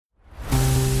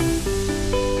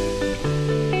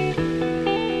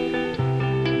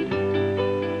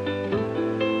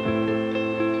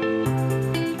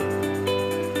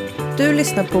Du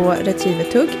lyssnar på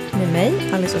Retrievertugg med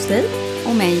mig, Alice Åslin.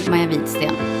 Och mig, Maja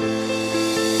Widsten.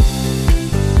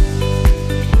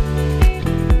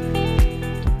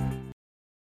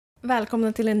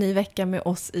 Välkomna till en ny vecka med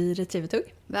oss i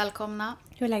Retrievertugg. Välkomna.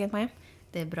 Hur är läget, Maja?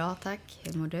 Det är bra, tack.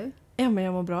 Hur mår du? Ja, men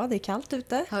jag mår bra. Det är kallt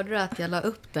ute. Hörde du att jag la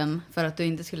upp den för att du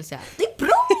inte skulle säga Det är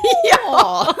bra!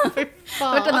 Ja! Det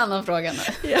har varit en annan fråga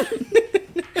nu. Ja.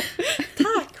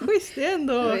 Tack, schysst. Det är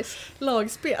ändå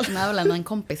lagspel. Man är väl ändå en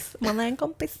kompis. Man är en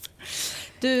kompis.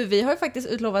 Du, vi har ju faktiskt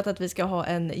utlovat att vi ska ha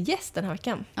en gäst den här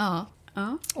veckan. Ja.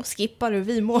 Och skippar hur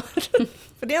vi mår.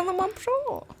 För det är ändå man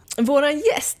bra. Våran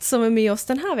gäst som är med oss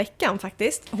den här veckan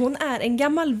faktiskt, hon är en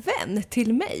gammal vän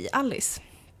till mig, Alice.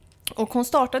 Och hon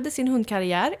startade sin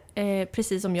hundkarriär,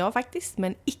 precis som jag faktiskt, med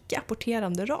en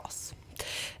icke-apporterande ras.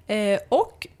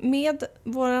 Och med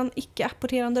våran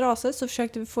icke-apporterande raser så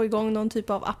försökte vi få igång någon typ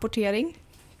av apportering.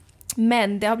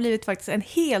 Men det har blivit faktiskt en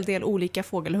hel del olika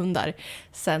fågelhundar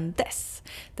sedan dess.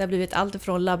 Det har blivit allt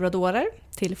från labradorer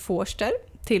till forster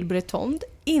till bretond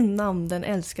innan den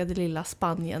älskade lilla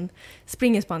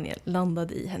springerspaniel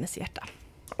landade i hennes hjärta.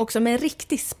 Och som en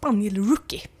riktig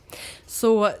spaniel-rookie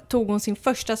så tog hon sin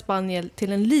första spaniel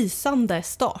till en lysande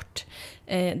start.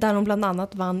 Där hon bland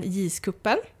annat vann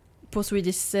J-cupen på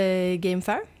Swedish Game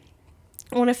Fair.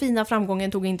 Och den fina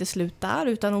framgången tog inte slut där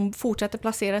utan hon fortsatte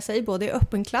placera sig både i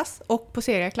öppen klass och på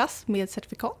serieklass med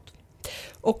certifikat.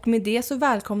 Och med det så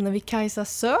välkomnar vi Cajsa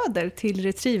Söder till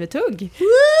Retrievertugg.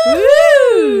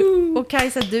 Och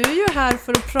Cajsa, du är ju här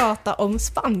för att prata om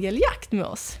spanieljakt med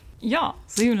oss. Ja,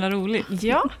 så himla roligt.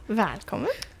 Ja, välkommen.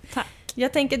 Tack.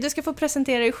 Jag tänker att du ska få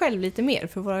presentera dig själv lite mer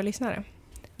för våra lyssnare.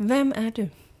 Vem är du?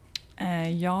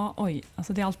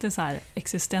 Alltså det är alltid så här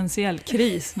existentiell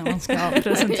kris när man ska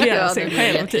presentera sig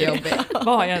själv. Vad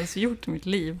har jag ens gjort i mitt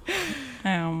liv?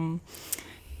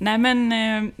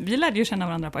 Vi lärde ju känna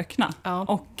varandra på Ökna. Ja.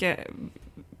 Och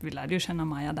vi lärde ju känna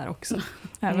Maja där också.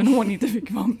 Även hon inte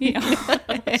fick vara med.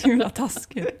 Så himla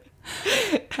taskigt.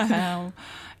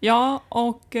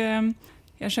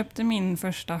 Jag köpte min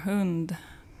första hund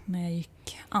när jag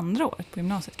gick andra året på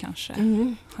gymnasiet kanske.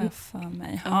 Har jag för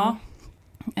mig. Ja.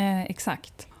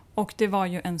 Exakt. Och det var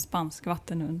ju en spansk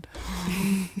vattenhund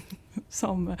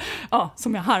som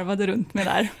jag harvade runt med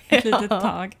där ett litet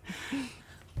tag.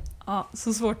 Ja,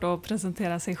 så svårt att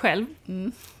presentera sig själv.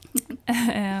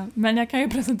 Men jag kan ju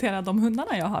presentera de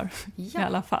hundarna jag har i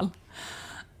alla fall.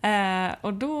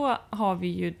 Och då har vi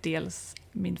ju dels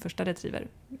min första retriever,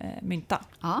 Mynta,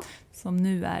 som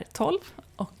nu är 12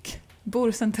 och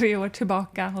bor sedan 3 år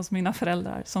tillbaka hos mina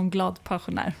föräldrar som glad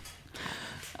pensionär.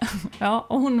 Ja,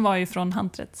 och hon var ju från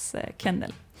Hanträtts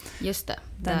kennel. Just det,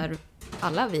 där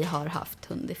alla vi har haft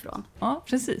hund ifrån. Ja,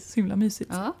 precis. Så himla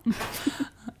mysigt.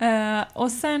 Ja.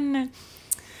 Och sen,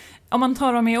 om man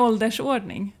tar dem i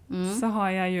åldersordning så har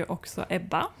jag ju också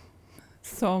Ebba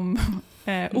som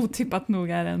otippat nog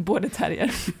är en border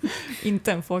terrier.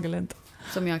 Inte en fågelhund.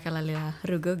 Som jag kallar lilla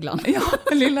ruggugglan. Ja,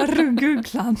 lilla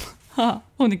ruggugglan. Ja,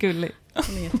 hon är gullig.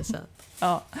 Hon är jättesöt.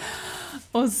 Ja.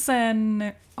 Och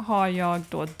sen har jag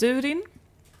då Durin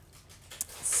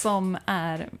som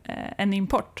är en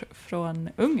import från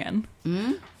Ungern.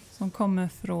 Som kommer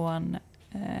från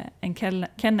en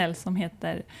kennel som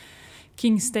heter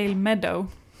Kingsdale Meadow.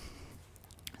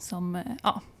 Som,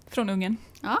 från Ungern.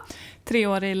 Ja.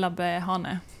 3-årig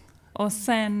labbehane. Och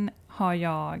sen har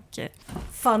jag...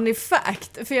 Funny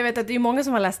fact, för jag vet att det är många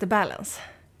som har läst The Balance.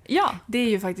 Ja. Det är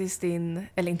ju faktiskt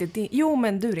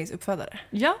men Durins uppfödare.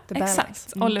 Ja,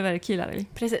 exakt. Oliver Kilaril.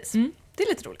 Precis. Det är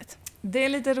lite roligt. Det är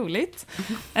lite roligt.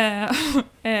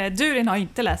 Durin har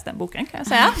inte läst den boken kan jag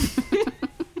säga.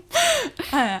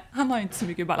 Han har inte så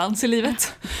mycket balans i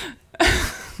livet.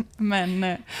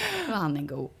 Men han är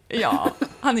god. Ja,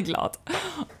 han är glad.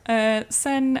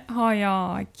 Sen har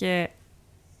jag...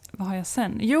 Vad har jag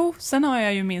sen? Jo, sen har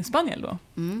jag ju min spaniel då.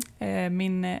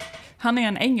 Han är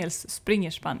en engelsk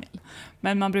springerspaniel.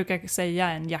 Men man brukar säga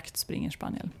en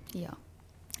jaktspringerspaniel. Ja.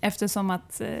 Eftersom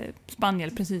att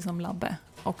spaniel, precis som labbe,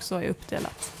 också är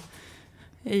uppdelat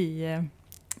i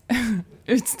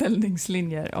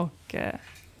utställningslinjer och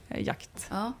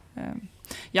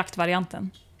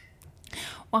jaktvarianten.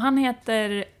 Och han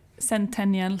heter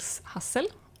Centennials Hassel.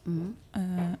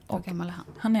 Och gammal är han?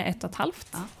 Han är 1,5.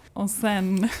 Ja. Och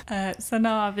sen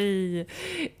har vi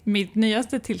mitt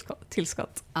nyaste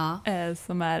tillskott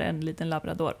som är en liten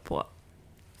labrador på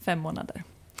 5 månader.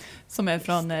 Som är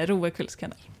från Roekulls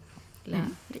kennel.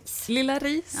 Lilla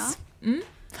Ris. Ja.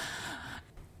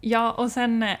 Ja, och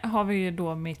sen har vi ju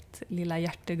då mitt lilla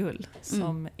hjärtegull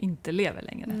som inte lever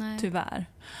längre, tyvärr.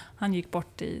 Han gick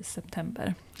bort i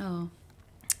september. Ja.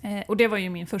 Och det var ju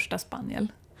min första spaniel.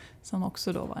 som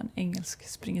också då var en engelsk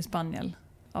springerspaniel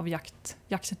av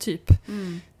jakttyp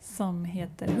som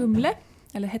heter Humle,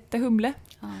 eller hette Humle.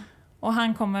 Ja. Och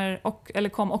han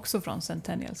kom också från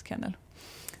Centennials Kennel.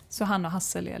 Så han och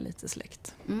Hassel är lite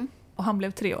släkt. Och han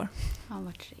blev 3 år. Han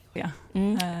var 3 år. Ja.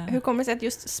 Hur kommer det sig att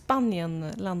just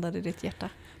Spanien landade i ditt hjärta?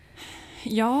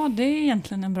 Ja, det är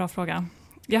egentligen en bra fråga.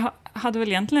 Jag hade väl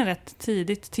egentligen rätt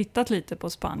tidigt tittat lite på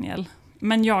spaniel.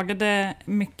 Men jagade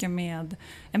mycket med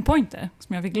en pointer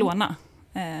som jag fick låna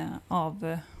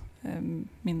av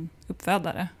min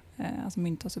uppfödare. Alltså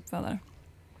Myntas uppfödare.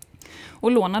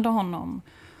 Och lånade honom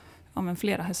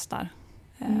flera hästar.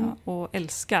 Och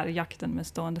älskar jakten med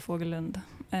stående fågelund.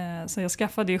 Så jag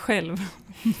skaffade ju själv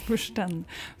först en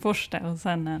forste och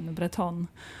sen en breton.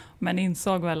 Men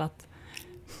insåg väl att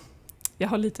jag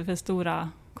har lite för stora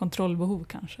kontrollbehov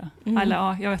kanske. Eller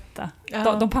ja, jag vet det.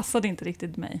 De passade inte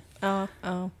riktigt mig.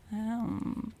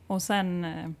 Och sen,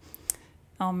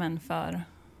 men för,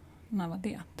 när var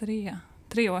det?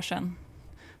 3 år sedan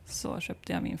så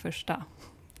köpte jag min första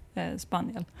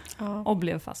spaniel. Och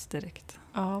blev fast direkt.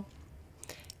 Ja.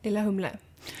 Lilla Humle.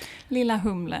 Lilla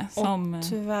Humle. Som, och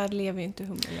tyvärr lever ju inte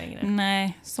Humle längre.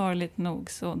 Nej, sorgligt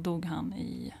nog så dog han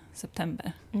i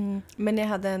september. Men ni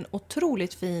hade en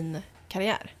otroligt fin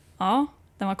karriär. Ja,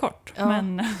 den var kort,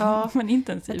 men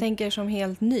intensiv. Jag tänker som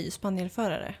helt ny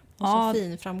spanielförare. Och så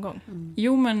fin framgång.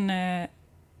 Jo, men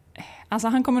alltså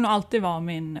han kommer nog alltid vara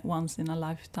min once in a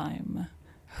lifetime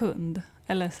hund.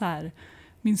 Eller så här,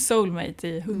 min soulmate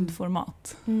i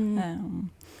hundformat.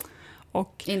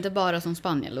 Och inte bara som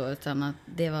spaniel då, utan att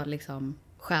det var liksom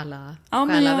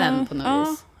själavän på något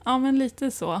vis. Ja, men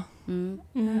lite så.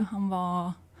 Han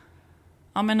var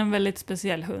en väldigt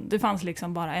speciell hund. Det fanns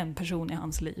liksom bara en person i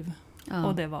hans liv.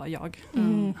 Och det var jag.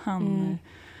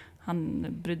 Han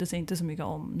brydde sig inte så mycket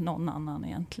om någon annan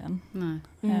egentligen.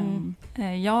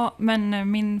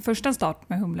 Men min första start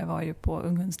med Humle var ju på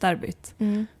Unghundsderbyt.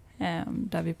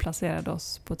 Där vi placerade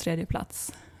oss på 3:e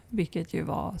plats. Vilket ju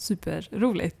var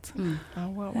superroligt.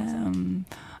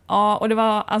 Och det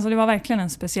var verkligen en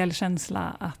speciell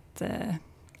känsla att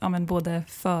både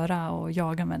föra och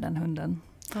jaga med den hunden.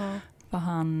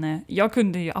 För jag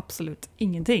kunde ju absolut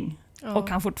ingenting. Och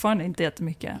han fortfarande inte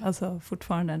jättemycket. Alltså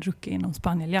fortfarande en rookie inom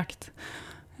spanieljakt.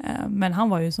 Men han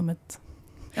var ju som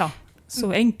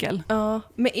så enkel. Ja,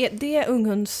 men är det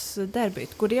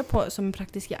Unghundsderbyt? Går det på som en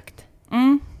praktisk jakt?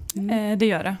 Det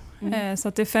gör det. Så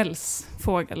att det fälls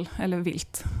fågel eller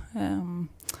vilt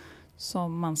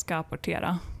som man ska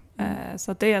apportera.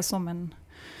 Så att det är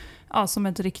som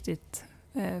ett riktigt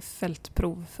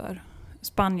fältprov för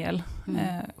spaniel.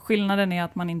 Skillnaden är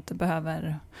att man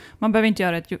behöver inte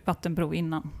göra ett vattenprov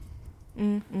innan.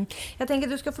 Jag tänker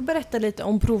att du ska få berätta lite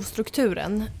om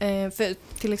provstrukturen.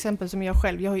 För till exempel som jag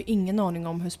själv, jag har ju ingen aning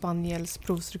om hur spaniels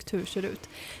provstruktur ser ut.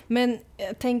 Men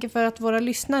jag tänker för att våra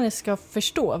lyssnare ska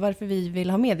förstå varför vi vill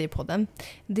ha med det i podden.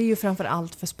 Det är ju framför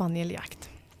allt för spanieljakt.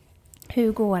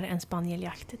 Hur går en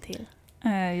spanieljakt till?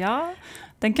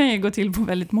 Den kan ju gå till på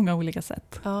väldigt många olika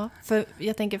sätt. Ja, för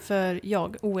jag tänker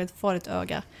oerfaret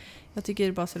öga. Jag tycker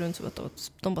det bara ser runt som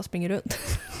att de bara springer runt.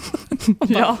 Och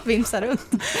bara vimsar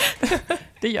runt.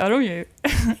 Det gör de ju.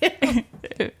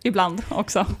 Ibland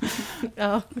också.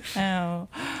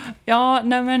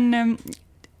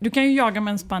 Du kan ju jaga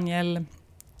med en spaniel.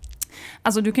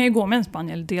 Alltså du kan ju gå med en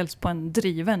spaniel dels på en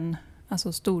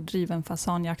stor driven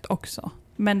fasanjakt också.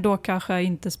 Men då kanske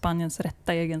inte spaniens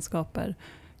rätta egenskaper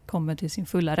kommer till sin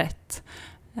fulla rätt.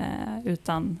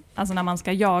 Utan när man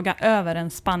ska jaga över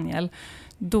en spaniel,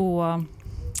 då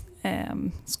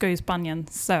ska ju Spanien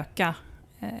söka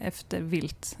efter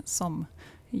vilt som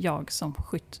jag som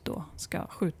skytt då ska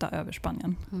skjuta över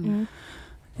Spanien.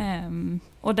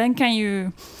 Och den kan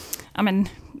ju,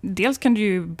 dels kan du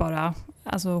ju bara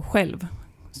själv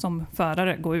som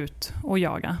förare gå ut och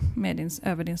jaga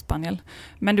över din spaniel.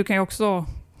 Men du kan ju också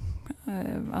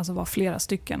vara flera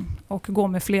stycken och gå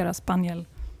med flera spaniel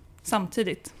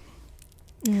samtidigt.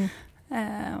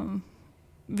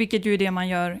 Vilket ju är det man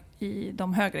gör i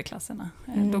de högre klasserna.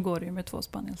 Då går det ju med 2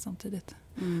 spaniel samtidigt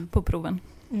på proven.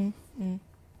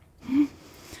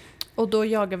 Och då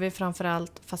jagar vi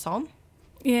framförallt fasan?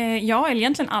 Ja, eller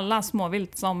egentligen alla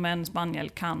småvilt som en spaniel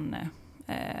kan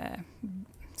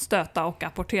stöta och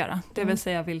apportera. Det vill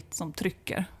säga vilt som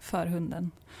trycker för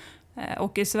hunden.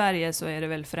 Och i Sverige så är det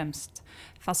väl främst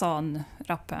fasan,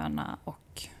 rapphörna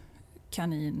och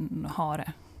kanin,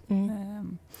 hare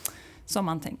som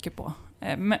man tänker på.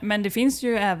 Men det finns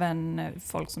ju även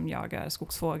folk som jagar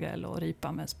skogsfågel och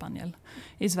ripa med spaniel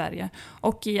i Sverige.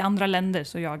 Och i andra länder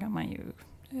så jagar man ju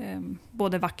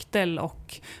både vaktel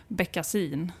och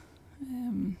beckasin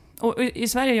Och i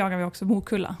Sverige jagar vi också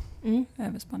morkulla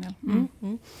över spaniel.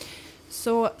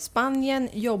 Så Spanien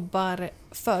jobbar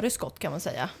före skott kan man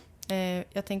säga.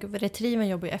 Jag tänker att retrievern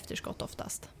jobbar ju efter skott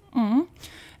oftast.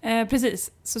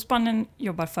 Precis, så Spanien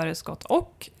jobbar före skott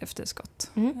och efter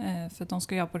skott. För att de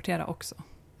ska ju apportera också.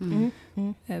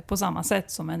 På samma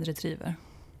sätt som en retriever.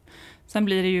 Sen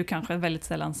blir det ju kanske väldigt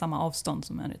sällan samma avstånd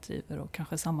som en retriever och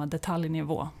kanske samma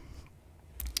detaljnivå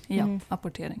i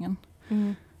apporteringen.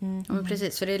 Ja, men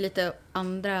precis, för det är lite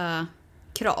andra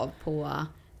krav på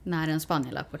när en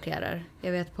spaniel apporterar.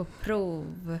 Jag vet på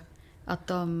prov att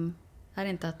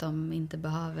de inte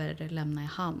behöver lämna i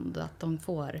hand och att de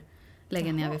får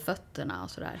lägga ner vid fötterna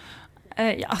och sådär.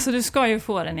 Alltså du ska ju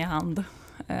få den i hand.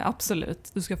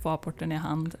 Absolut, du ska få apporten i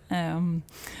hand.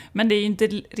 Men det är ju inte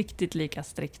riktigt lika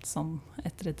strikt som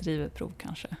ett retrieverprov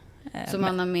kanske. Så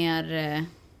man har mer...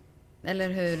 Eller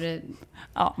hur?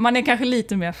 Ja, man är kanske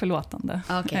lite mer förlåtande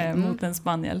mot en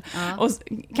spaniel. Och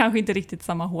kanske inte riktigt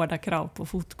samma hårda krav på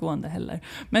fotgående heller.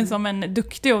 Men som en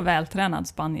duktig och vältränad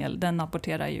spaniel, den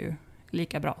apporterar ju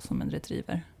lika bra som en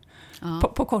retriever.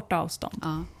 På korta avstånd.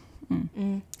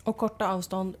 Och korta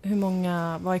avstånd,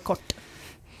 vad är kort?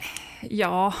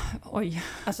 Ja, oj.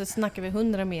 Alltså snackar vi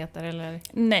 100 meter eller?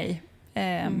 Nej.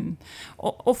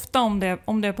 Och ofta om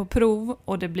det är på prov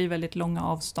och det blir väldigt långa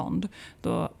avstånd,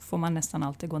 då får man nästan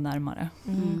alltid gå närmare.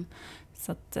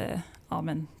 Så att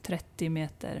men 30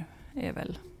 meter är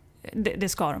väl, det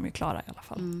ska de ju klara i alla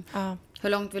fall. Hur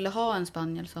långt vill du ha en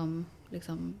spaniel som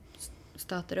liksom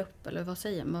stöter upp, eller vad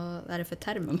säger man? Vad är det för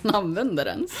termer man använder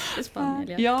ens i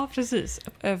spaniel? Ja, precis.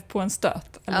 På en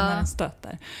stöt, eller när den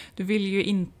stöter. Du vill ju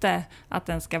inte att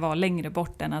den ska vara längre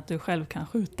bort än att du själv kan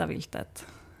skjuta viltet.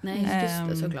 Nej, just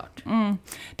det, såklart.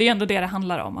 Det är ändå det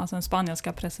handlar om. Alltså en spaniel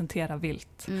ska presentera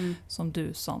vilt som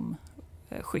du som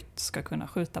skytt ska kunna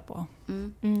skjuta på.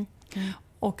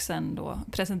 Och sen då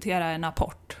presentera en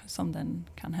apport som den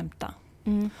kan hämta.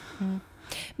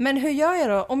 Men hur gör jag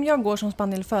då? Om jag går som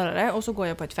spanielförare och så går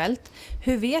jag på ett fält.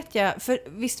 Hur vet jag? För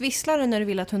visst visslar du när du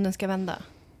vill att hunden ska vända?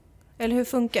 Eller hur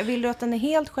funkar? Vill du att den är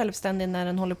helt självständig när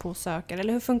den håller på och söker?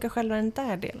 Eller hur funkar själva den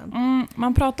där delen?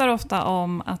 Man pratar ofta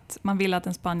om att man vill att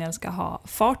en spaniel ska ha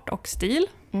fart och stil.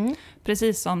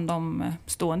 Precis som de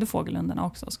stående fågelhundarna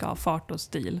också ska ha fart och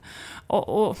stil.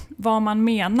 Och vad man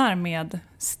menar med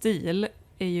stil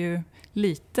är ju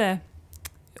lite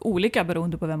olika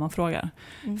beroende på vem man frågar.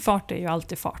 Fart är ju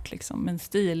alltid fart liksom, men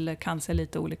stil kan se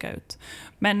lite olika ut.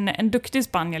 Men en duktig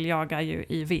spaniel jagar ju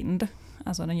i vind.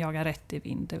 Alltså den jagar rätt i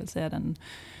vind, det vill säga den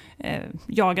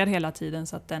jagar hela tiden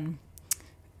så att den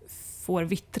får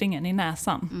vittringen i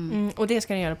näsan. Och det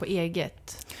ska den göra på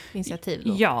eget initiativ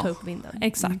då? Ja, ta upp vinden.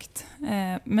 Exakt.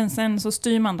 Men sen så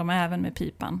styr man dem även med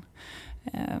pipan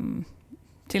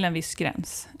till en viss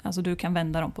gräns. Alltså du kan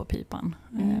vända dem på pipan.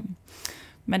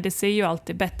 Men det ser ju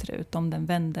alltid bättre ut om den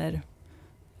vänder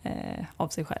av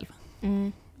sig själv. Så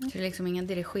det är liksom ingen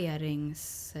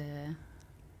dirigerings...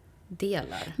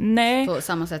 delar. Nej. På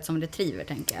samma sätt som retriever,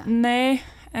 tänker jag. Nej.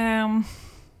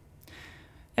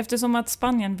 Eftersom att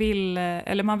Spanien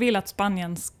man vill att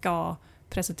Spanien ska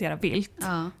presentera vilt,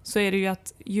 så är det ju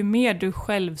att ju mer du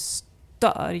själv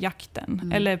stör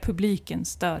jakten, eller publiken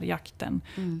stör jakten,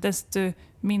 desto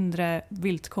mindre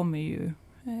vilt kommer ju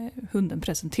hunden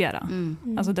presentera.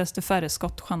 Alltså desto färre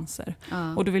skottchanser.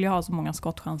 Och du vill ju ha så många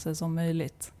skottchanser som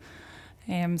möjligt.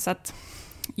 Så att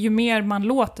ju mer man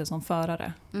låter som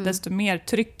förare, desto mer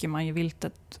trycker man ju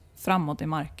viltet framåt i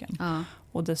marken.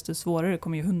 Och desto svårare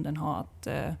kommer ju hunden ha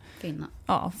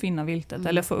att finna viltet.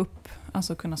 Eller få upp,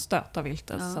 alltså kunna stöta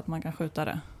viltet så att man kan skjuta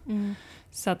det.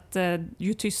 Så att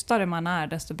ju tystare man är,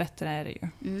 desto bättre är det ju,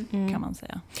 kan man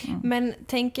säga. Men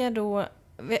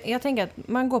jag tänker att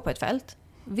man går på ett fält.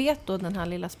 Vet då den här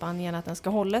lilla spanien att den ska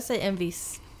hålla sig en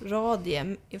viss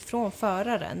radie från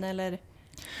föraren, eller...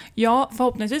 Ja,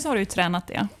 förhoppningsvis har du ju tränat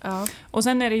det. Och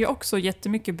sen är det ju också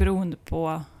jättemycket beroende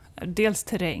på dels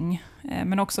terräng,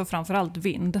 men också framförallt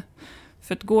vind.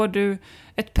 För att går du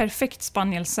ett perfekt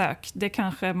spanielsök, det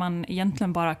kanske man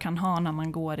egentligen bara kan ha när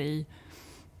man går i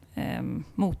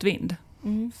motvind.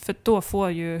 För då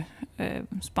får ju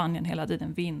Spanien hela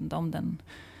tiden vind om den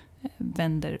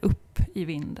vänder upp i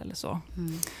vind eller så.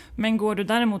 Men går du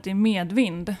däremot i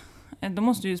medvind, då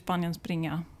måste ju Spanien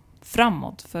springa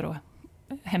framåt för att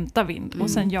hämta vind och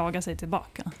sen jaga sig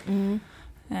tillbaka.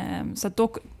 Så att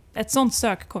då, ett sånt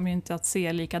sök kommer ju inte att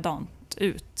se likadant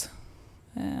ut.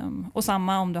 Och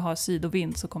samma om du har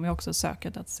sidovind, så kommer ju också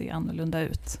söket att se annorlunda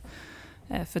ut.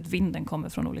 För att vinden kommer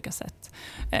från olika sätt.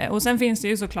 Och sen finns det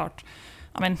ju såklart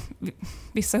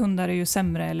vissa hundar är ju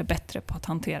sämre eller bättre på att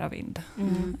hantera vind.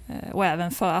 Och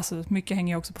även mycket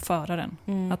hänger ju också på föraren.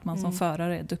 Att man som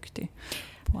förare är duktig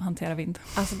på att hantera vind.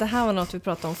 Alltså det här var något vi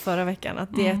pratade om förra veckan.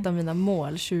 Att det är ett av mina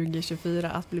mål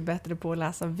 2024 att bli bättre på att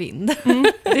läsa vind.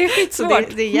 Det är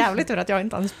skitsvårt. Det är jävligt tur att jag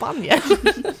inte har en spaniel.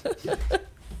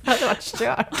 Det hade varit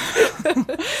kört.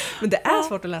 Men det är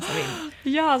svårt att läsa vind.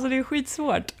 Ja, alltså det är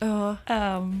skitsvårt.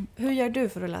 Hur gör du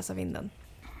för att läsa vinden?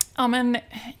 Ja, men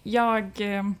jag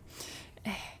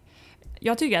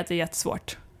tycker att det är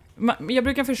jättesvårt. Jag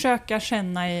brukar försöka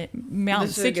känna med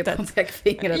ansiktet. Du suger på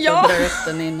pekfingret och drar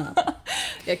rösten innan.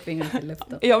 Pekfingret i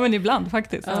luften. Ja, men ibland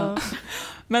faktiskt. Ja.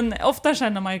 Men ofta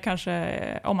känner man ju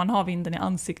kanske om man har vinden i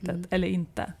ansiktet eller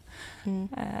inte.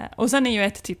 Och sen är ju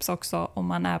ett tips också om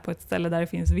man är på ett ställe där det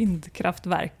finns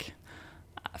vindkraftverk.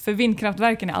 För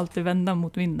vindkraftverken är alltid vända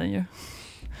mot vinden ju.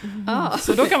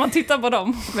 Så då kan man titta på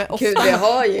dem. Gud, vi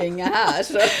har ju inga här.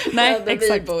 Så nej,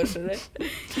 exakt. Jag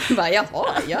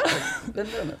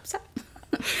vänder dem upp så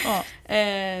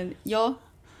här.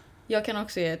 Jag kan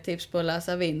också ge ett tips på att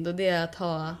läsa vind. Och det är att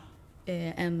ha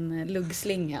en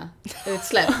luggslinga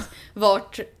utsläppt.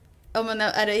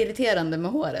 Är det irriterande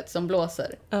med håret som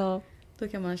blåser? Ja. Då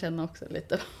kan man känna också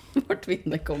lite vart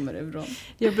vinden kommer ifrån.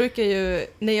 Jag brukar ju,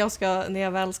 när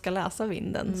jag väl ska läsa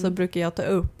vinden så brukar jag ta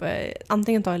upp,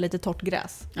 antingen tar jag lite torrt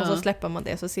gräs och så släpper man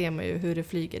det så ser man ju hur det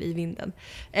flyger i vinden.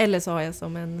 Eller så har jag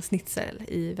som en snitsel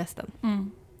i västen.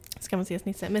 Ska man se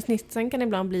snitsel. Men snitseln kan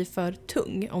ibland bli för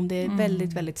tung om det är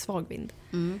väldigt, väldigt svag vind.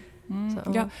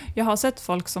 Så, jag har sett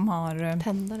folk som har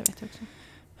tändare vet jag också.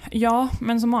 Ja,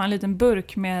 men som har en liten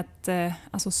burk med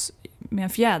med en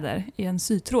fjäder i en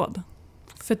sytråd.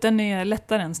 För att den är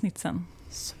lättare än snitsen.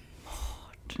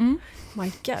 Smart.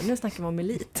 My God, nu snackar vi om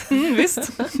elit.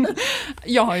 Visst.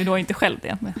 Jag har ju då inte själv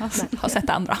det, men jag har sett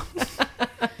andra.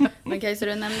 Men Cajsa,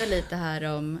 du nämnde lite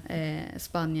här om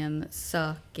Spanien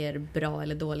söker bra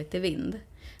eller dåligt i vind.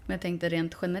 Men jag tänkte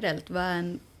rent generellt, vad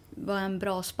är en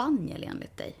bra spaniel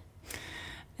enligt dig?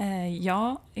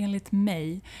 Ja, enligt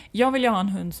mig. Jag vill ju ha en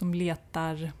hund som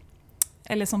letar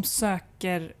eller som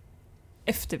söker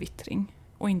efter vittring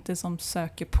och inte som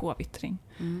söker på vittring.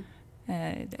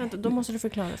 Vänta, då måste du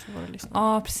förklara för våra lyssnare.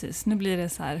 Ja, precis. Nu blir det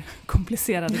så här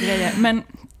komplicerade grejer. Men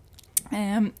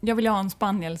jag vill ha en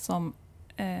spaniel som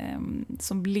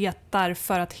letar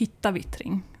för att hitta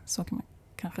vittring. Så kan man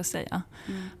kanske säga.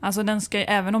 Alltså den ska,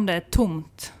 även om det är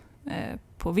tomt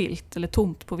på vilt eller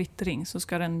tomt på vittring, så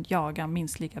ska den jaga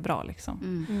minst lika bra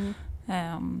liksom.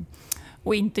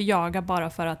 Och inte jaga bara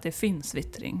för att det finns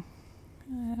vittring.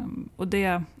 Och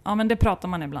det pratar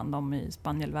man ibland om i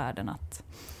spanielvärlden, att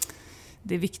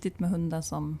det är viktigt med hundar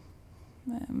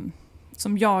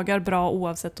som jagar bra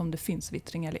oavsett om det finns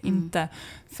vittring eller inte.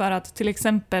 För att till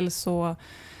exempel så,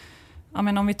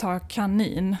 om vi tar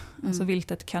kanin, alltså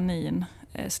viltet kanin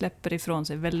släpper ifrån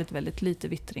sig väldigt, väldigt lite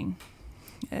vittring.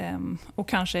 Och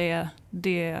kanske är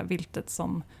det viltet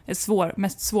som är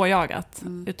mest svårjagat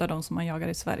utav de som man jagar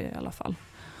i Sverige i alla fall.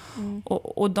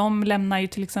 Och de lämnar ju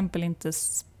till exempel inte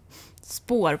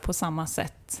spår på samma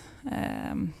sätt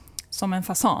som en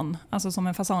fasan, alltså som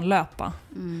en fasanlöpa.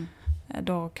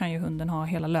 Då kan ju hunden ha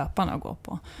hela löpan att gå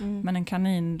på. Men en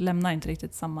kanin lämnar inte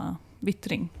riktigt samma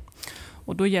vittring.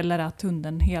 Och då gäller det att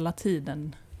hunden hela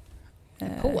tiden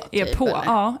är på.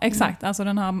 Ja, exakt. Alltså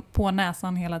den har på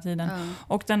näsan hela tiden.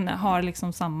 Och den har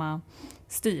liksom samma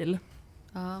stil.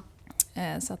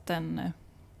 Så att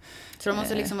så de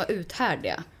måste liksom vara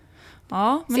uthärdiga.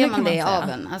 Ja, men ser det man det i säga.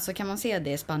 aveln? Alltså kan man se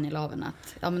det i spanielaveln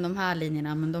att men de här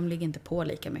linjerna, men de ligger inte på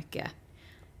lika mycket.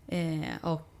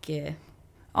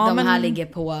 De här ligger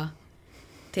på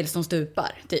tills de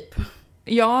stupar, typ.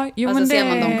 Ja, alltså men ser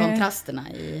man de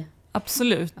kontrasterna i...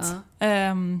 Absolut.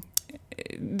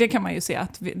 Det kan man ju se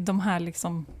att de här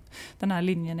liksom, den här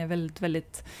linjen är väldigt,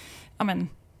 väldigt,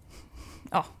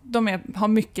 de har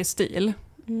mycket stil.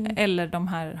 Eller de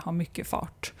här har mycket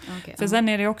fart. För sen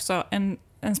är det också,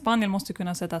 en spaniel måste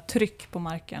kunna sätta tryck på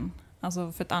marken.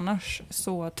 Alltså för att annars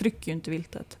så trycker ju inte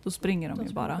viltet. Då springer de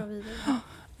ju bara.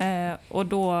 Och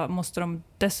då måste de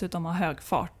dessutom ha hög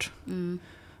fart.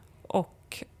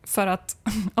 Och för att,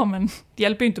 det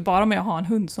hjälper ju inte bara med att ha en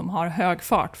hund som har hög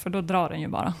fart, för då drar den ju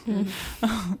bara.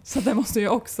 Så det måste ju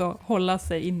också hålla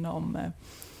sig inom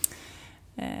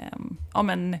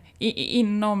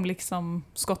inom liksom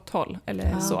skotthåll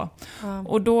eller så.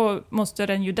 Och då måste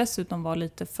den ju dessutom vara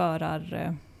lite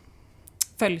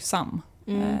följsam.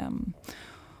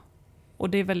 Och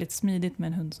det är väldigt smidigt med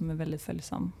en hund som är väldigt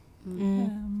följsam.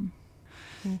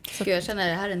 Jag känner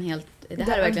det här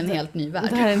är verkligen en helt ny värld.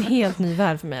 Det här är en helt ny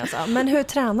värld för mig alltså. Men hur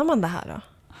tränar man det här då?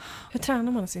 Hur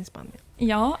tränar man sin spaniel?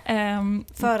 Ja,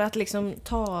 för att liksom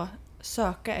ta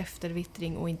söka efter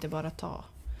vittring och inte bara ta?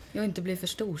 Och inte bli för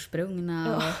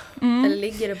storsprungna. Eller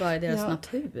ligger det bara i deras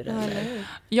natur? Eller?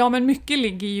 Ja, men mycket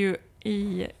ligger ju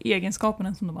i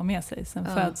egenskaperna som de har med sig sen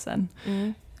födseln.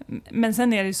 Men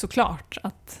sen är det ju såklart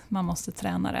att man måste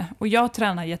träna det. Och jag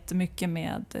tränar jättemycket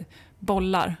med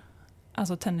bollar.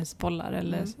 Alltså tennisbollar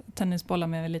eller tennisbollar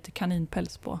med lite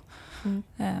kaninpäls på.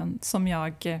 Som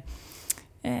jag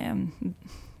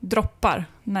droppar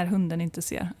när hunden inte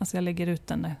ser. Alltså jag lägger ut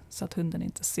den så att hunden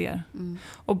inte ser.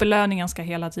 Och belöningen ska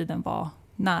hela tiden vara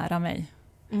nära mig.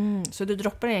 Så du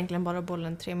droppar egentligen bara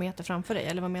bollen 3 meter framför dig,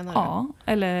 eller vad menar du? Ja,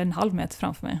 eller 1,5 meter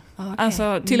framför mig. Okay.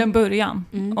 Alltså till en början.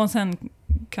 Och sen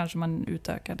kanske man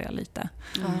utökar det lite.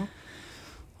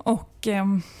 Och,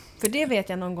 för det vet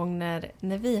jag någon gång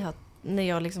när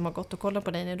jag liksom har gått och kollat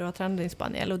på dig när du har tränat din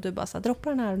spaniel och du bara så här, droppa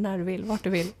den här när du vill, vart du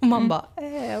vill. Och man bara,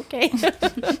 okej.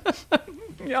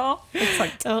 Ja,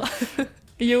 exakt.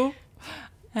 Jo.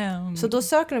 Så då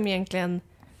söker de egentligen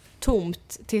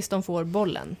tomt tills de får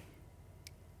bollen.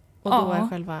 Och då är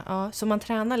själva, så man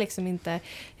tränar liksom inte,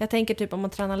 jag tänker typ om man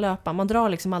tränar löpa, man drar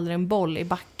liksom aldrig en boll i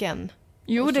backen.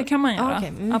 Jo, det kan man göra,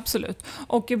 absolut.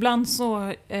 Och ibland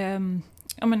så,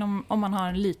 om man har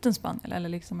en liten spaniel eller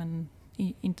liksom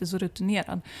inte så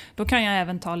rutinerad, då kan jag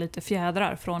även ta lite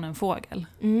fjädrar från en fågel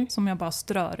som jag bara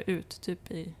strör ut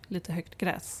typ i lite högt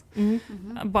gräs.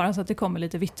 Bara så att det kommer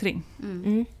lite vittring.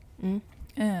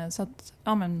 Så att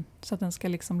den ska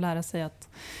liksom lära sig att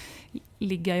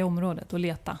ligga i området och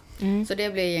leta. Så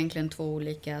det blir egentligen 2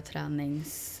 olika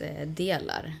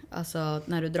träningsdelar. Alltså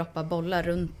när du droppar bollar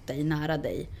runt dig, nära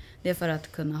dig. Det är för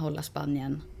att kunna hålla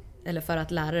spanien. Eller för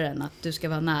att lära den att du ska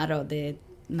vara nära och det är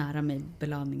nära mig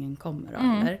belöningen kommer.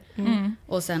 Eller?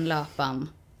 Och sen löpan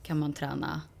kan man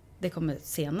träna. Det kommer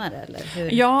senare, eller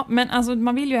hur? Ja, men alltså,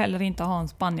 man vill ju heller inte ha en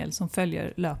spaniel som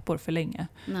följer löpor för länge.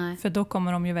 Nej. För då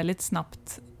kommer de ju väldigt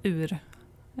snabbt ur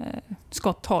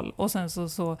skotthåll. Och sen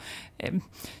så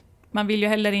man vill ju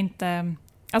heller inte,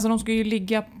 alltså de ska ju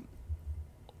ligga,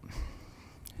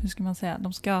 hur ska man säga,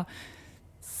 de ska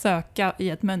söka i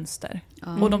ett mönster.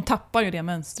 Och de tappar ju det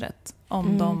mönstret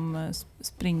om de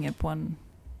springer på en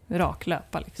rak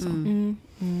löpa liksom.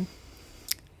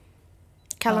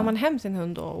 Kallar man hem sin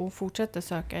hund då och fortsätter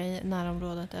söka i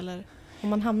närområdet, eller om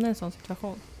man hamnar i en sån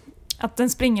situation? Att den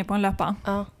springer på en löpa?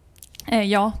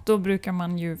 Ja, då brukar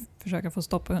man ju försöka få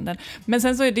stopp på hunden. Men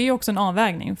sen så är det ju också en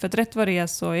avvägning. För att rätt vad det är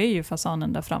så är ju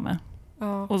fasanen där framme.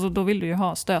 Och så då vill du ju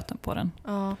ha stöten på den.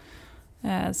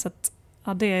 Så att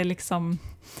det är liksom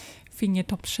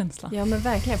fingertoppskänsla. Ja, men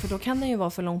verkligen, för då kan den ju vara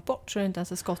för långt bort så det är inte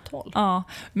ens ett skotthåll. Ja,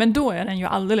 men då är den ju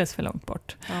alldeles för långt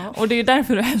bort. Och det är ju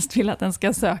därför du helst vill att den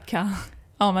ska söka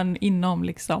men inom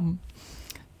liksom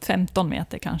 15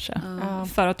 meter kanske.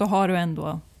 För att då har du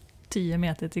ändå 10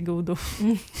 meter till godo.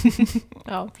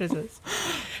 Ja, precis.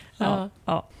 Ja.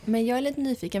 Men jag är lite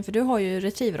nyfiken, för du har ju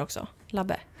retriever också,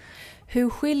 labbe. Hur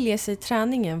skiljer sig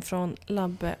träningen från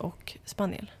labbe och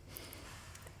spaniel?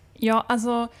 Ja,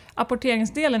 alltså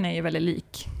apporteringsdelen är ju väldigt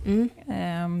lik.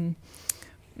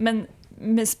 Men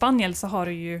med spaniel så har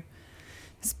du ju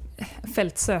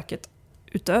fältsöket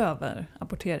utöver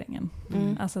apporteringen.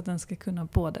 Alltså att den ska kunna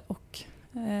både och.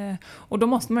 Och då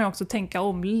måste man ju också tänka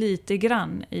om lite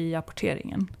grann i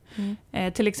apporteringen.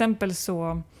 Till exempel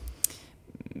så,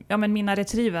 men mina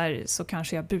retriever så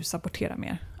kanske jag busapporterar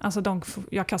mer. Alltså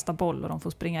jag kastar boll och de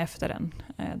får springa efter den.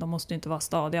 De måste inte vara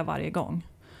stadiga varje gång.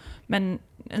 Men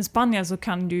en spaniel så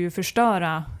kan du ju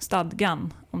förstöra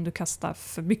stadgan om du kastar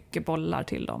för mycket bollar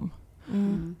till dem.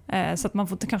 Så att man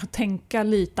får kanske tänka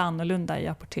lite annorlunda i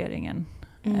apporteringen.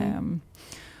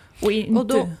 Och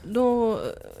då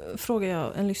frågar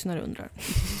jag, en lyssnare undrar.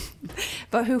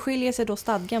 Hur skiljer sig då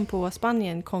stadgan på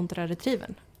spanien kontra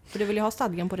retrievern? För du vill ju ha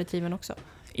stadgan på retrievern också.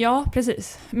 Ja,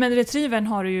 precis. Men retrievern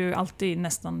har du ju alltid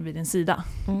nästan vid din sida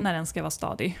när den ska vara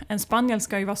stadig. En spaniel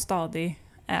ska ju vara stadig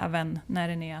även när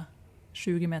den är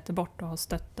 20 meter bort och har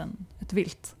stött ett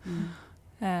vilt.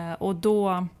 Och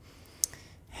då,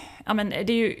 det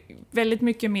är ju väldigt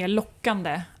mycket mer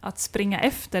lockande att springa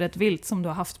efter ett vilt som du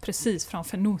har haft precis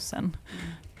framför nosen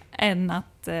än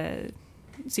att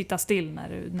sitta still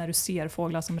när du ser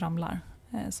fåglar som ramlar,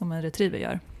 som en retriever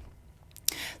gör.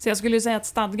 Så jag skulle säga att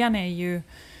stadgan är ju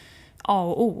A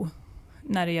och O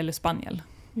när det gäller spaniel.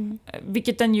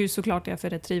 Vilket den ju såklart är för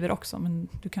retriever också, men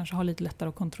du kanske har lite lättare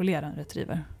att kontrollera en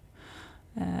retriever.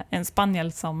 En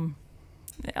spaniel som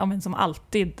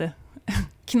alltid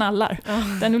knallar,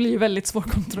 den blir ju väldigt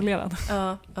svårkontrollerad.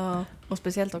 Och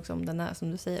speciellt också om den är,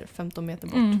 som du säger, 15 meter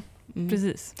bort.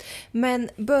 Precis. Men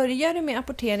börjar du med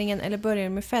apporteringen eller börjar du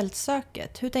med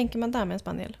fältsöket? Hur tänker man där med en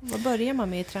spaniel? Vad börjar man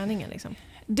med i träningen liksom?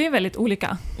 Det är väldigt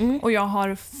olika. Och jag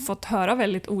har fått höra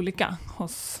väldigt olika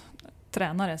hos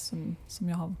tränare som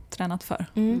jag har tränat för.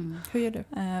 Hur gör du?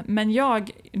 Men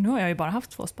nu har jag ju bara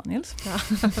haft 2 spaniels.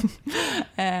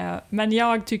 Ja. Men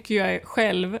jag tycker ju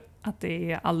själv att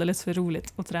det är alldeles för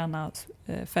roligt att träna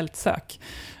fältsök.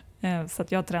 Så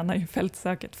att jag tränar ju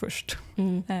fältsöket först.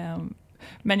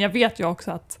 Men jag vet ju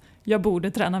också att jag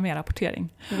borde träna mer rapportering.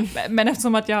 Men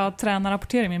eftersom att jag tränar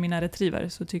rapportering med mina retriever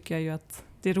så tycker jag ju att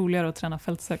det är roligare att träna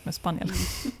fältsök med spaniel.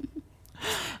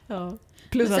 Ja.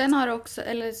 Plus men sen har du också,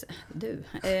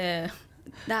 det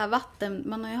här vatten,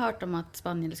 man har ju hört om att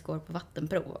spaniels går på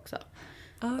vattenprov också.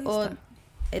 Och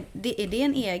är det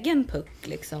en egen puck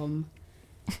liksom?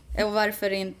 Och varför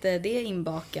är inte det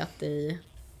inbakat i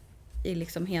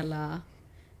liksom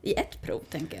i ett prov,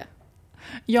 tänker jag?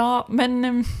 Ja,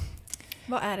 men...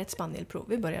 Vad är ett spanielprov?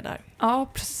 Vi börjar där. Ja,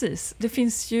 precis. Det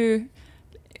finns ju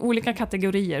olika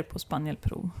kategorier på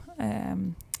spanielprov.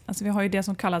 Alltså vi har ju det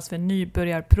som kallas för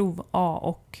nybörjarprov A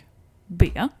och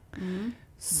B.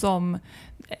 Som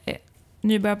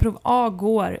nybörjarprov A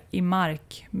går i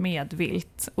mark med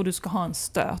vilt och du ska ha en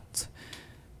stöt.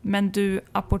 Men du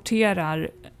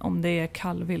apporterar om det är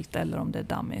kallvilt eller om det är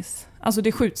dammis. Alltså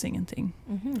det skjuts ingenting.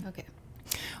 Okay.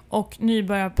 Och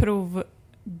nybörjarprov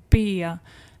B,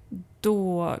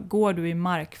 då går du i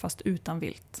mark fast utan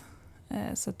vilt.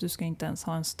 Så att du ska inte ens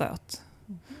ha en stöt.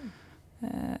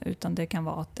 Utan det kan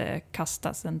vara att det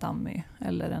kastas en dammig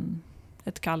eller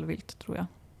ett kallvilt, tror jag.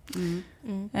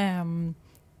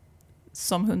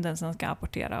 Som hunden sen ska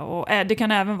apportera. Och det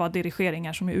kan även vara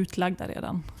dirigeringar som är utlagda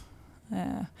redan.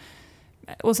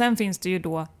 Och sen finns det ju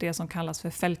då det som kallas för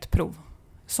fältprov.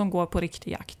 Som går på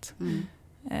riktig jakt.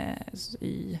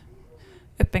 I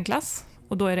öppen klass.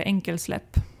 Och då är det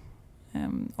enkelsläpp.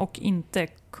 Och inte...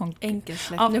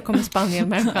 Enkelsläpp, nu kommer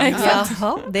spanielmänniskan.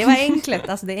 Jaha, det var enkelt,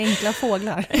 alltså det är enkla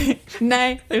fåglar.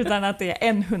 Nej, utan att det är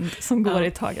en hund som går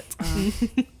i taget.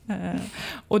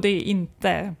 Och det är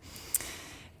inte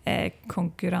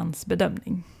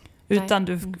konkurrensbedömning. Utan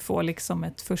du får liksom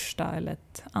ett första eller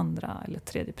ett andra eller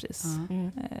tredje pris.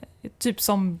 Typ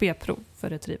som B-prov för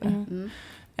retriever.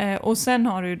 Och sen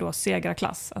har du ju då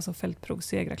segrarklass, alltså fältprov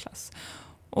segrarklass.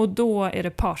 Och då är det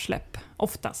parsläpp,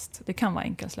 oftast. Det kan vara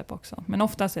enkelsläpp också. Men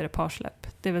oftast är det parsläpp.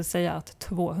 Det vill säga att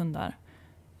 2 hundar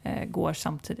går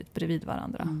samtidigt bredvid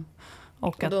varandra.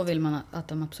 Och då vill man att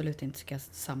de absolut inte ska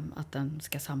att den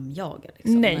ska samjaga?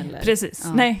 Liksom, nej, eller? Precis.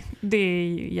 Ja. Nej, det är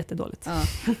ju jättedåligt. Ja.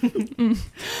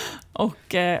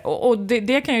 Och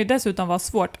det kan ju dessutom vara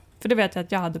svårt. För det vet jag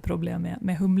att jag hade problem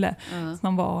med Humle.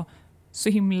 Som var så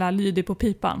himla lydig på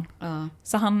pipan.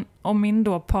 Så om min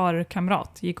då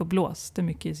parkamrat gick och blåste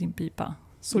mycket i sin pipa,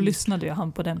 så lyssnade jag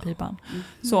han på den pipan.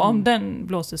 Så om den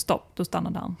blåste stopp, då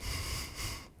stannade han.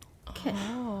 Okay.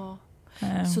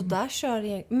 Så där kör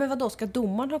jag. Men vad då, ska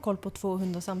domaren ha koll på 2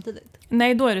 hundar samtidigt?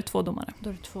 Nej, då är det 2 domare. Då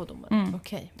är det 2 domare,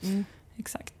 okej.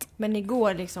 Exakt. Men ni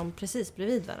går liksom precis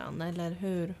bredvid varandra, eller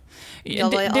hur? Ja,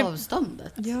 vad är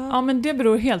avståndet? Ja, men det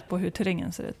beror helt på hur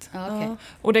terrängen ser ut. Okay.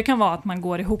 Och det kan vara att man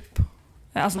går ihop.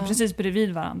 Alltså precis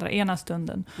bredvid varandra ena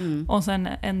stunden. Och sen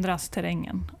ändras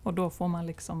terrängen. Och då får man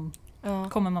liksom,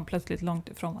 kommer man plötsligt långt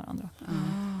ifrån varandra.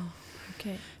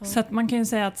 Okay. Så att man kan ju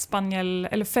säga att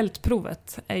eller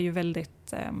fältprovet är ju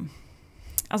väldigt...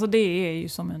 alltså det är ju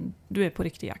som du är på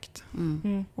riktig jakt.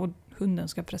 Och hunden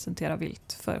ska presentera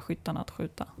vilt för skyttarna att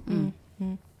skjuta.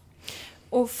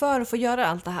 Och för att få göra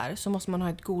allt det här så måste man ha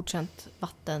ett godkänt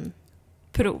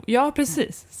vattenprov. Ja,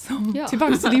 precis.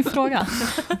 Tillbaka till din fråga.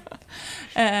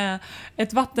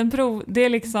 Ett vattenprov, det är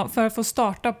liksom, för att få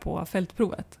starta på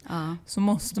fältprovet så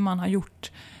måste man ha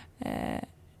gjort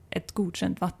ett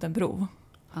godkänt vattenprov.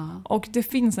 Och det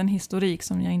finns en historik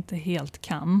som jag inte helt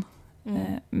kan.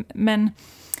 Men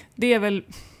det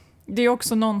är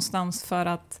också någonstans för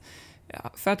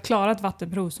att klara ett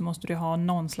vattenprov så måste du ha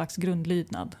någon slags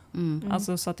grundlydnad.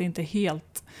 Alltså så att det inte är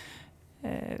helt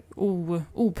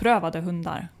oprövade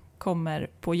hundar kommer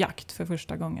på jakt för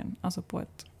första gången. Alltså på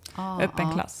ett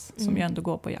öppen klass som ju ändå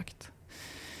går på jakt.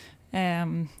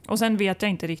 Och sen vet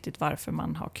jag inte riktigt varför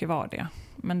man har kvar det.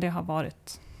 Men det har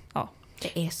varit...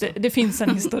 Det finns en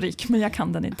historik, men jag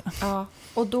kan den inte. Ja,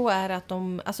 och då är det att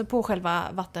alltså på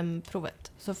själva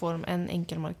vattenprovet så får de en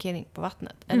enkel markering på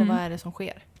vattnet. Eller vad är det som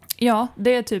sker? Ja,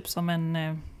 det är typ som en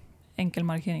enkel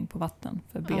markering på vatten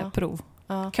för B-prov.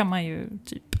 Kan man ju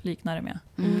typ likna det med.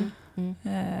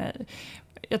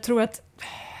 Jag tror att...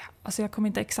 Alltså jag kommer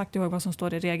inte exakt ihåg vad som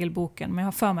står i regelboken, men jag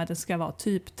har för mig att det ska vara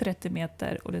typ 30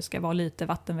 meter och det ska vara lite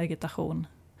vattenvegetation.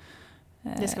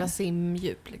 Det ska vara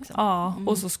simdjup liksom. Ja,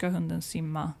 och så ska hunden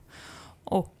simma.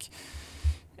 Och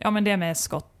men det är med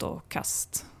skott och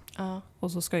kast.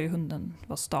 Och så ska ju hunden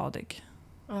vara stadig.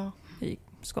 i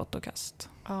skott och kast.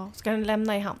 Ja. Ska den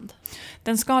lämna i hand?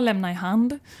 Den ska lämna i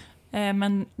hand,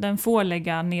 men den får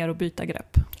lägga ner och byta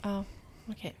grepp. Ja,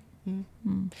 okej.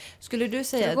 Skulle du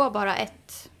säga... Det går bara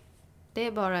ett. Det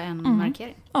är bara en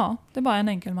markering. Ja, det är bara en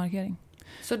enkel markering.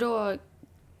 Så då,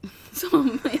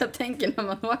 som jag tänker när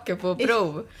man åker på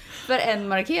prov, för en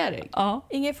markering. Ja.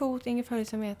 Ingen fot, ingen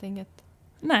följsamhet, inget...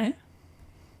 Nej.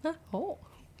 Jaha.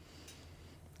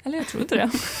 Eller jag tror inte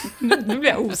det. Nu blir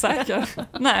jag osäker.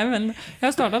 Nej, men jag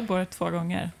har startat på det 2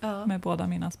 gånger med båda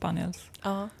mina spaniels.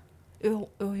 Ja.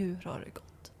 Och hur har det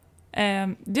gått?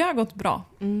 Det har gått bra.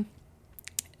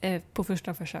 På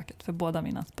första försöket för båda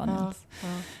mina spaniels.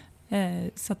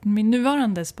 Så att min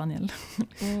nuvarande spaniel,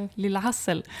 lilla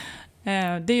Hassel,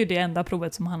 det är ju det enda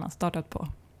provet som han har startat på.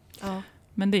 Ja.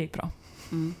 Men det gick bra.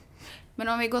 Men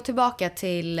om vi går tillbaka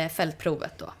till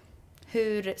fältprovet då.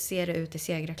 Hur ser det ut i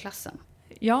segrarklassen?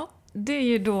 Ja, det är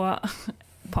ju då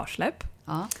parsläpp.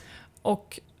 Ja.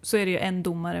 Och så är det ju en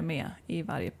domare med i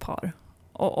varje par.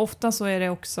 Och ofta så är det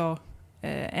också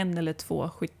 1 eller 2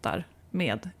 skyttar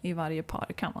med i varje par.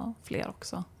 Det kan vara fler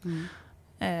också.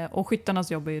 Och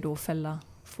skyttarnas jobb är ju då att fälla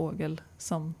fågel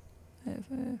som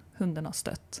hunden har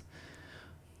stött.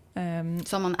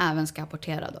 Som man även ska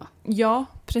apportera då? Ja,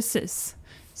 precis.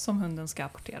 Som hunden ska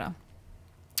apportera.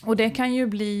 Och det kan ju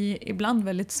bli ibland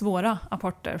väldigt svåra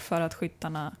apporter för att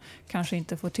skyttarna kanske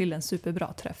inte får till en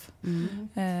superbra träff.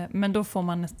 Men då får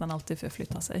man nästan alltid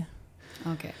förflytta sig.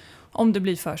 Okay. Om det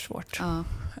blir för svårt.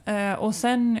 Och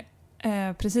sen,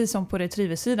 precis som på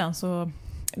retrieversidan, så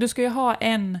du ska ju ha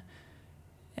en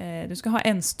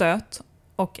stöt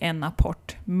och en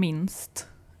apport minst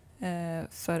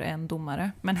för en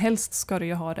domare. Men helst ska du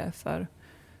ju ha det för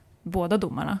båda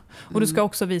domarna. Och du ska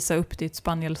också visa upp ditt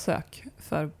spanielsök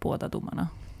för båda domarna.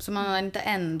 Så man har inte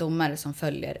en domare som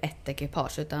följer ett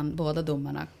ekipage, utan båda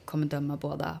domarna kommer döma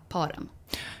båda paren?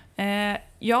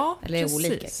 Ja, eller precis.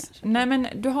 Olika, kanske. Nej, men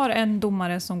du har en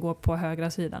domare som går på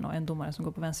högra sidan och en domare som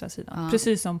går på vänstra sidan.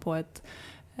 Precis som på ett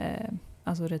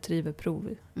alltså retrieverprov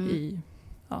i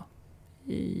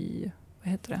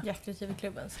vad heter det?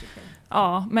 Jaktretrieverklubbens regi.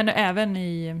 Ja, men även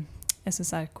i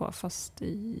SSRK, fast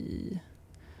i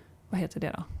vad heter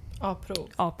det då? A-prov.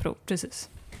 A-prov, precis.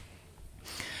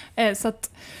 Så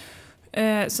att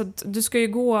du ska ju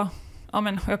gå,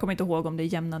 jag kommer inte ihåg om det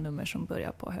är jämna nummer som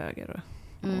börjar på höger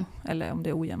eller om det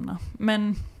är ojämna.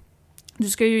 Men du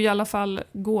ska ju i alla fall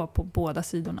gå på båda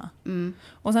sidorna.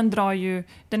 Och sen drar ju,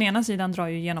 den ena sidan drar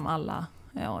ju genom alla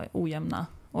ojämna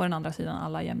och den andra sidan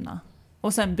alla jämna.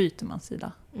 Och sen byter man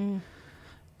sida.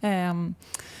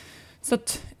 Så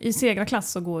att i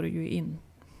segrarklass så går du ju in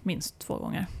minst 2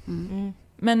 gånger.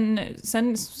 Men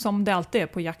sen som det alltid är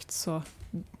på jakt, så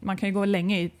man kan ju gå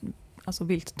länge i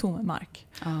vilt tom mark.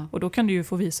 Och då kan du ju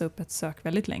få visa upp ett sök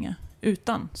väldigt länge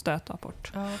utan stöt och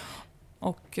apport.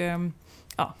 Och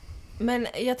Men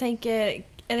jag tänker,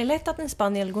 är det lätt att en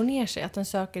spaniel går ner sig, att den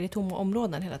söker i tomma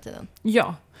områden hela tiden?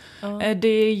 Ja. Det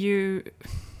är ju,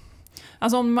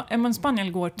 om en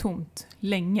spaniel går tomt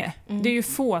länge, det är ju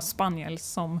få spaniel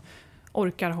som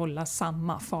orkar hålla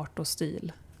samma fart och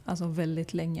stil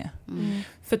väldigt länge.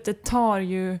 För det tar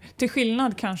ju, till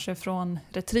skillnad kanske från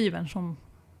retrievern som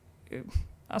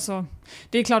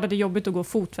det är klart att det är jobbigt att gå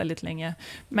fot väldigt länge,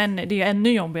 men det är ännu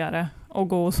jobbigare att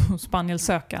gå och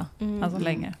spanielsöka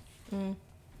länge.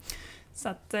 Så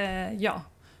att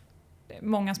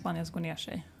många spaniels går ner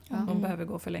sig. De behöver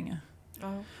gå för länge.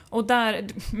 Och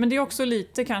men det är också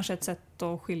lite kanske ett sätt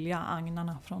att skilja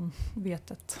agnarna från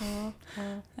vetet.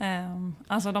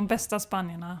 De bästa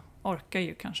spanierna orkar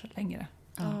ju kanske längre.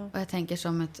 Och jag tänker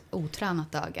som ett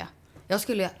otränat öga. Jag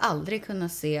skulle ju aldrig kunna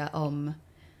se om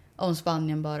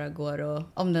Spanien bara går och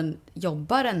om den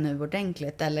jobbar den nu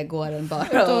ordentligt, eller går den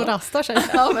bara och rastar sig.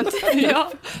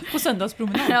 På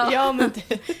söndagspromenad. Ja, men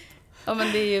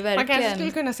det är ju verkligen... Man kanske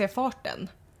skulle kunna se farten.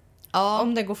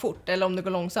 Om det går fort eller om det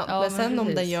går långsamt. Men sen om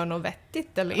den gör något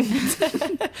vettigt eller inte.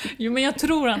 Jo, men jag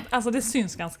tror att det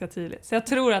syns ganska tydligt. Så jag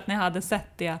tror att ni hade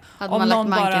sett det. Hade man lagt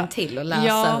manken till och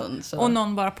läsa hund. Så. Och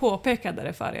någon bara påpekade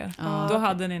det för er. Då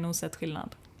hade ni nog sett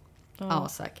skillnad. Ja,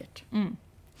 säkert.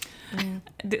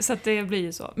 Så att det blir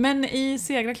ju så. Men i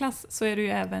segrarklass så är det ju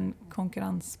även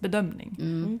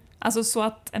konkurrensbedömning. Så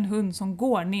att en hund som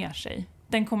går ner sig,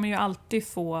 den kommer ju alltid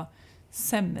få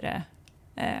sämre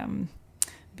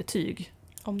betyg.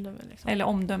 Omdöme liksom. Eller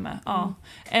omdöme,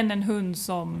 än en hund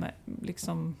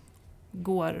som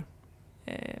går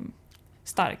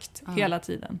starkt hela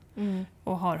tiden.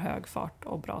 Och har hög fart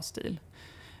och bra stil.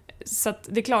 Så att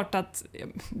det är klart att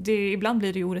ibland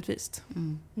blir det ju orättvist.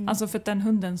 För att den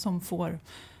hunden som får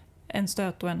en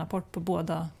stöt och en apport på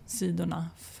båda sidorna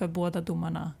för båda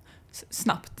domarna,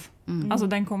 snabbt. Alltså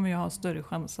den kommer ju ha större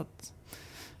chans att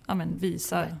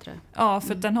visa. Bättre. Ja,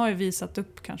 för den har ju visat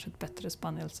upp kanske ett bättre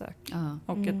spanielsök.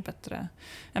 Och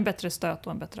en bättre stöt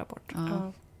och en bättre rapport.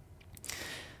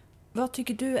 Vad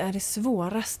tycker du är det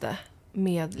svåraste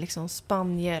med liksom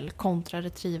spaniel kontra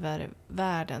retriever,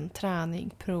 världen, träning,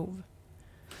 prov?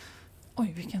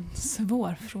 Oj, vilken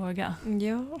svår fråga.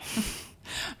 Ja.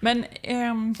 Men,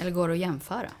 Eller går det att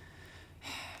jämföra?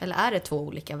 Eller är det 2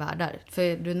 olika världar?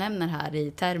 För du nämner här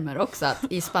i termer också att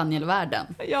i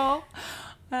spanielvärlden. Ja,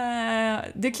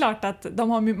 det är klart att de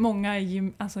har många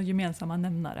gemensamma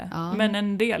nämnare. Men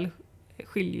en del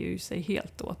skiljer ju sig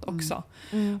helt åt också.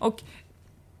 Och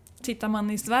tittar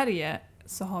man i Sverige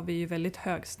så har vi ju väldigt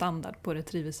hög standard på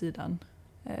retrieversidan.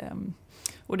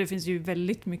 Och det finns ju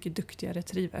väldigt mycket duktiga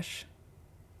retrievers.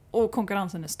 Och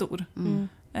konkurrensen är stor.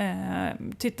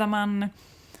 Tittar man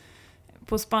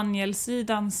på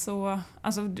spanielsidan så...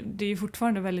 Alltså det är ju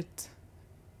fortfarande väldigt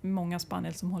många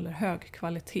spaniel som håller hög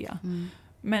kvalitet.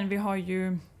 Men vi har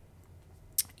ju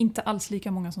inte alls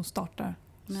lika många som startar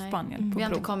spaniel på prov. Vi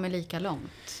har inte kommit lika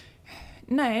långt.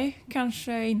 Nej,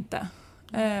 kanske inte.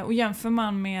 Och jämför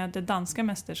man med det danska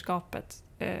mästerskapet,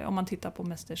 om man tittar på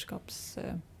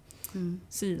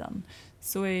mästerskapssidan,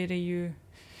 så är det ju...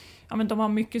 Ja, men de har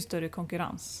mycket större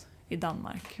konkurrens i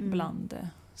Danmark bland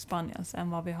spaniels än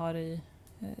vad vi har i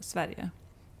Sverige.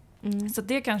 Så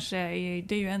det kanske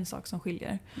är ju en sak som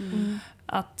skiljer.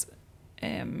 Att,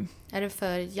 är det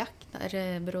för jakt? Är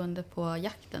det beroende på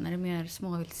jakten? Är det mer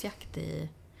småviltsjakt i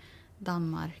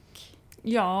Danmark?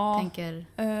 Ja. Tänker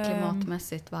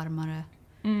klimatmässigt varmare.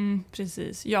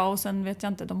 Precis. Ja, och sen vet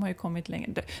jag inte, de har ju kommit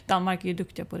längre. Danmark är ju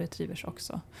duktiga på retrievers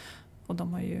också. Och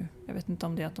de har ju, jag vet inte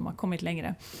om det är att de har kommit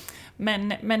längre. Men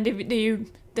det är ju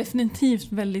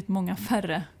definitivt väldigt många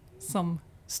färre som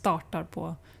startar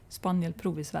på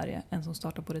spanielprov i Sverige än som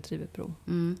startar på retrieverprov.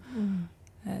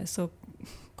 Så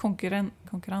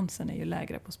konkurrensen är ju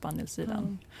lägre på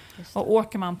spanielsidan. Och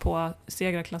åker man på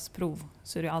segrarklassprov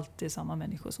så är det alltid samma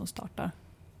människor som startar.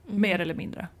 Mer eller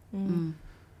mindre.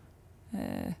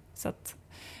 Så att,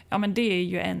 ja men det är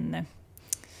ju en...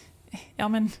 Ja,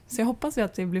 men, så jag hoppas ju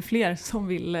att det blir fler som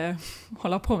vill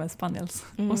hålla på med spaniels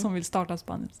och som vill starta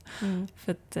spaniels.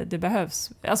 För att det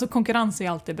behövs. Alltså konkurrens är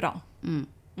alltid bra.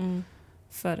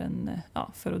 För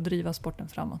att driva sporten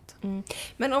framåt.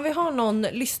 Men om vi har någon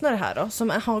lyssnare här då som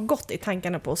har gått i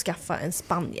tankarna på att skaffa en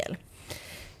spaniel.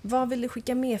 Vad vill du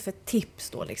skicka med för tips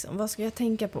då liksom? Vad ska jag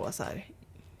tänka på så här?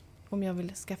 Om jag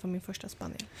vill skaffa min första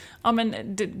spaniel. Ja,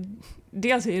 men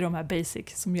dels är ju de här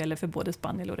basic som gäller för både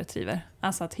spaniel och retriever.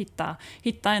 Alltså att hitta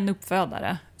en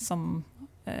uppfödare som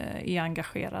är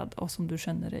engagerad och som du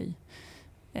känner dig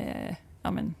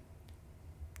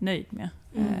nöjd med.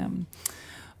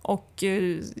 Och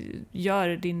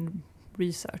gör din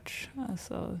research.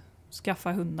 Alltså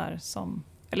skaffa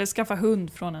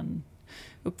hund från en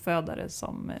uppfödare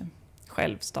som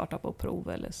själv startar på prov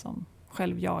eller som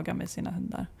själv jagar med sina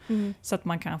hundar. Så att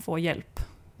man kan få hjälp.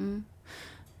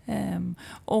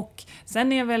 Och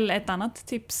sen är väl ett annat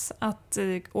tips att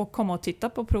komma och titta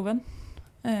på proven.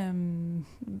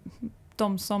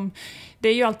 Det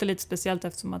är ju alltid lite speciellt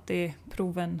eftersom att det är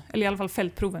proven, eller i alla fall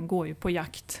fältproven går ju på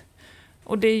jakt.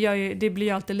 Och det blir ju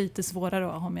alltid lite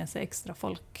svårare att ha med sig extra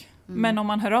folk. Men om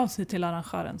man hör av sig till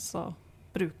arrangören så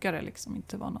brukar det liksom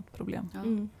inte vara något problem.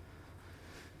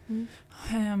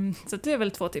 Så det är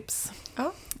väl 2 tips.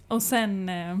 Och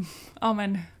sen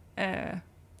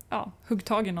hugg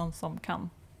tag i någon som kan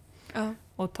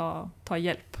och ta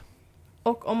hjälp.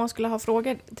 Och om man skulle ha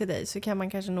frågor till dig så kan man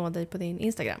kanske nå dig på din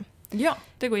Instagram. Ja,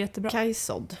 det går jättebra.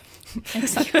 Cajsa Söder.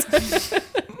 Exakt.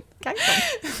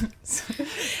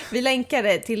 Vi länkar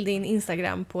det till din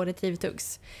Instagram på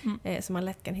Retrievertugs så man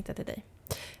lätt kan hitta till dig.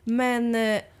 Men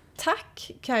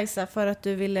tack Cajsa för att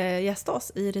du ville gästa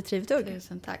oss i Retrievertugg.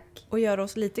 Tusen tack. Och göra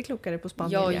oss lite klokare på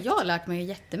spanieljakt. Ja, jag har lärt mig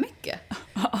jättemycket.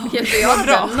 Jag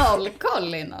hade noll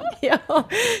koll innan. Ja,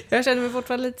 jag känner mig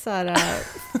fortfarande lite så här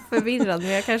förvirrad,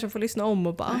 men jag kanske får lyssna om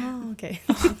och bara, okej.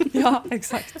 Ja,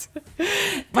 exakt.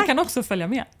 Man kan också följa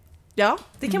med. Ja,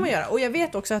 det kan man göra. Och jag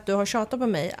vet också att du har tjatat på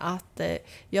mig att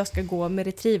jag ska gå med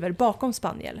retriever bakom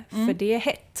spaniel. För det är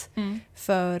hett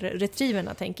för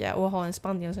retrieverna, tänker jag. Och ha en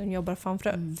spaniel som jobbar framför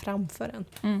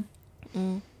en.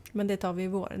 Men det tar vi i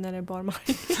vår när det är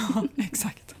barmark. Ja,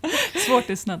 exakt. Svårt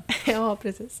i snön. Ja,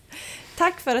 precis.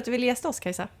 Tack för att du ville gästa oss,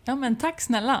 Cajsa. Ja, men tack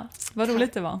snälla. Vad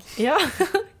roligt det var. Ja.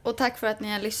 Och tack för att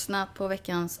ni har lyssnat på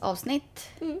veckans avsnitt.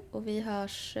 Och vi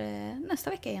hörs nästa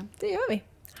vecka igen. Det gör vi.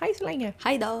 Hej så länge.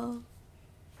 Hej då.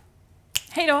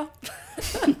 Hej då.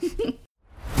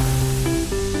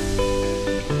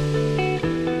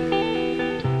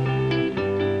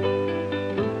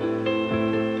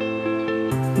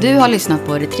 Du har lyssnat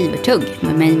på Retrievertugg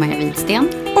med mig Maja Widsten.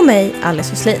 Och mig,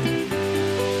 Alice Åslin.